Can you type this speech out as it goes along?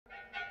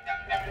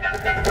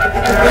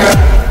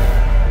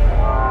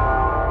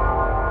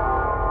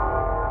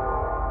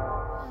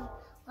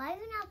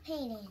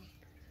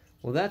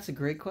that's a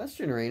great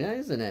question, Reinna,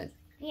 isn't it?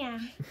 Yeah.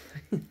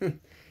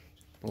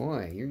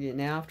 Boy, you're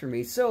getting after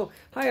me. So,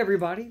 hi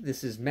everybody,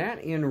 this is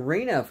Matt and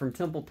Reinna from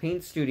Temple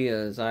Paint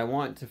Studios. I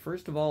want to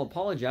first of all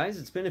apologize.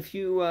 It's been a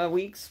few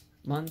weeks,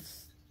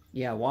 months,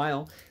 a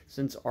while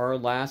since our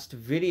last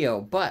video,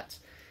 but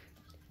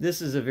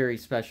this is a very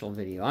special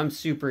video. I'm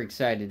super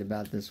excited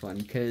about this one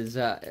because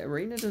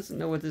Reinna doesn't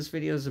know what this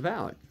video is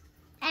about.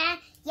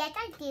 Yes,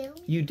 I do.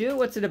 You do?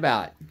 What's it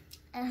about?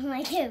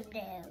 I do.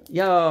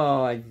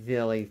 Yo, a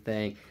silly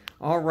thing.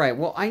 All right.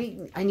 Well,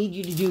 I need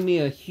you to do me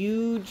a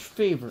huge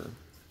favor.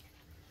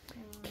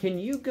 Can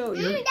you go?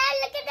 Dad, look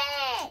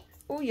at it!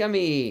 Oh,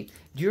 yummy!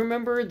 Do you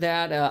remember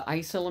that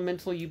ice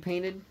elemental you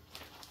painted?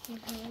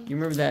 Mm-hmm. You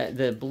remember that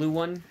the blue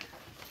one?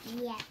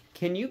 Yeah.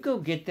 Can you go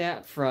get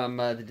that from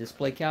the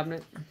display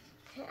cabinet?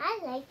 I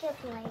like the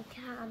play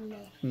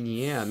cabinet.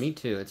 Yeah, me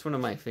too. It's one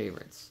of my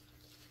favorites.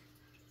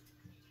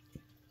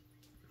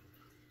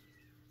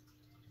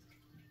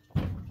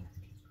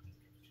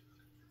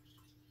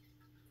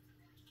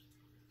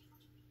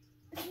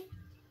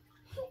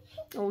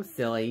 Oh,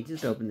 silly.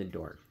 Just open the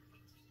door.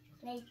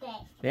 Like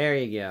that. There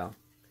you go.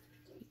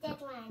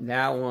 That one.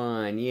 That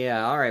one.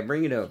 Yeah. All right.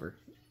 Bring it over.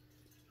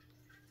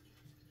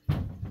 All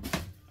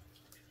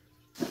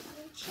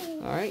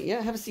right.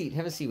 Yeah. Have a seat.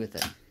 Have a seat with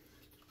it.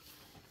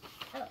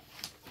 Oh.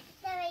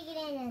 So I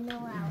get in and no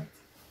out.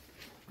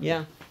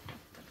 Yeah.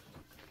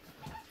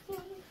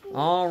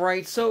 All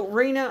right. So,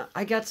 Reinna,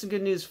 I got some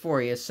good news for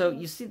you. So,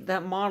 you see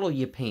that model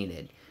you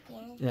painted?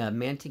 Yeah.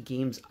 Mantic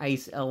Games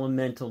Ice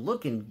Elemental.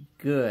 Looking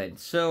good.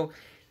 So,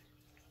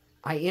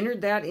 I entered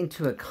that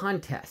into a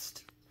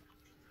contest.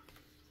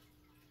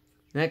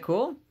 Isn't that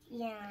cool?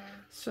 Yeah.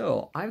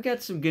 So, I've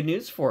got some good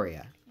news for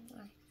you.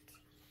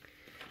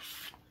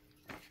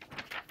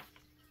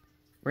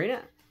 Reinna,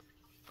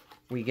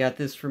 we got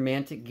this from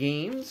Mantic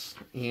Games,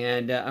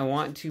 and I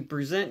want to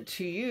present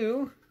to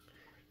you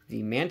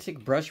the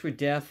Mantic Brush with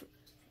Death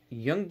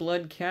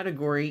Youngblood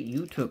category.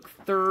 You took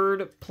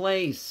 3rd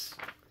place.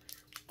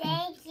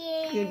 Thank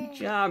you. Good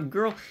job,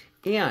 girl.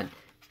 And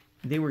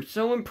they were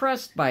so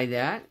impressed by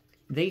that,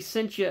 they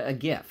sent you a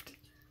gift.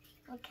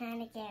 What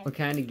kind of gift? What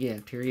kind of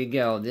gift? Here you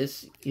go.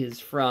 This is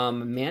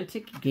from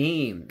Mantic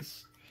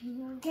Games.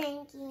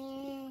 Thank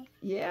you.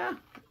 Yeah?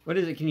 What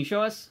is it? Can you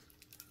show us?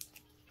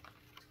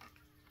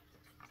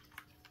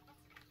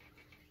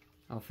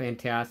 Oh,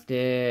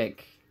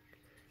 fantastic.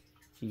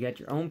 You got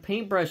your own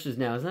paintbrushes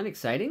now. Isn't that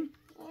exciting?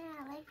 Yeah,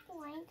 I like the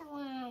white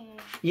one.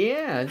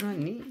 Yeah, isn't that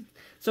neat?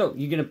 So,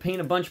 you going to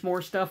paint a bunch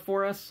more stuff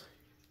for us?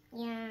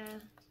 Yeah.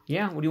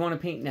 Yeah? What do you want to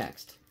paint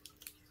next?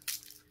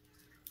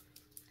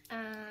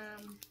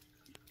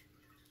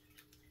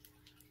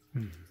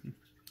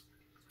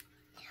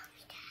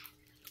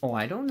 Oh,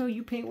 I don't know.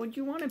 You paint what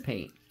you want to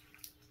paint.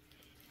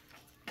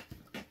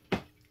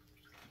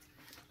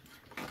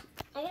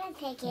 I'm gonna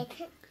take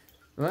it.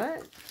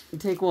 What? You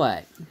take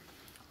what?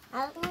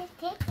 I'm gonna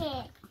take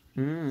it.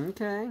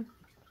 Okay.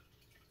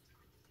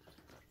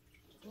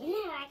 No,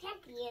 I can't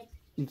see it.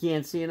 You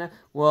can't see enough?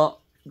 Well,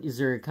 is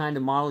there a kind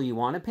of model you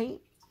want to paint?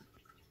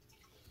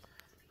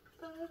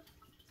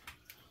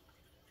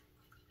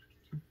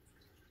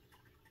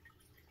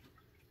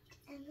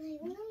 I really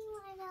want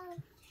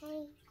to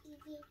paint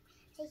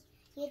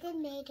you did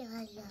made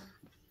earlier.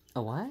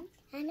 A what?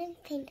 I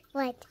didn't paint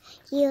what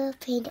you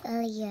painted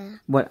earlier.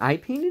 What I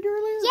painted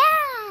earlier?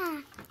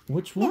 Yeah!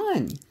 Which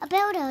one?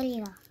 About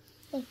earlier.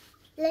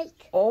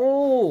 Like.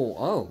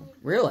 Oh,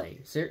 really?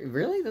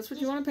 Really? That's what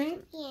you want to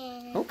paint?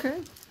 Yeah.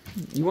 Okay.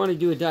 You want to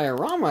do a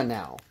diorama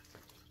now?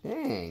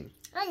 Dang.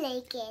 I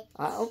like it.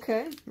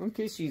 Okay.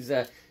 Okay,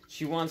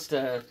 she wants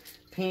to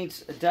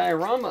paint a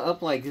diorama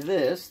up like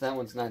this. That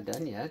one's not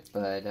done yet,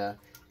 but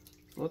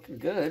looking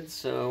good.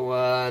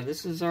 So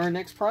this is our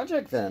next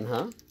project then,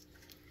 huh?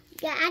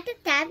 Yeah, at the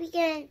top you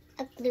can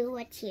glue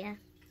what's here.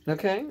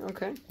 Okay.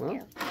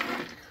 Well,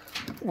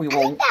 we I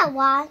won't. like that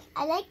one.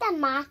 I like that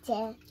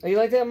monster. Oh, you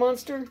like that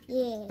monster?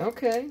 Yeah.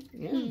 Okay.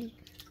 Yeah.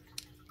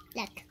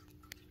 Look.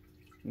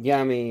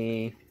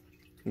 Yummy.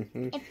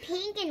 It's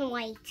pink and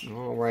white.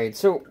 All right.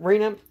 So,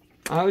 Reinna,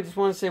 I just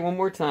want to say one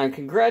more time,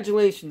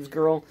 congratulations,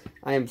 girl.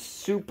 I am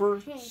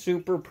super,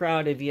 super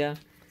proud of you.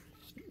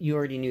 You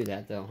already knew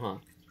that, though, huh?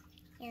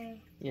 Yeah.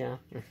 Yeah.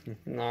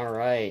 All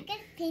right. Get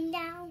pinned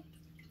down.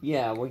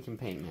 Yeah, we can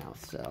paint now,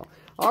 so.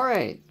 All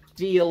right.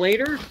 See you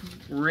later.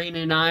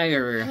 Reinna and I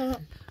are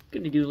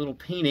going to do a little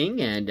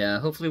painting, and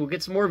hopefully we'll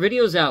get some more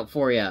videos out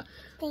for you.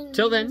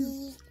 Till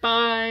then,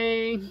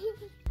 bye.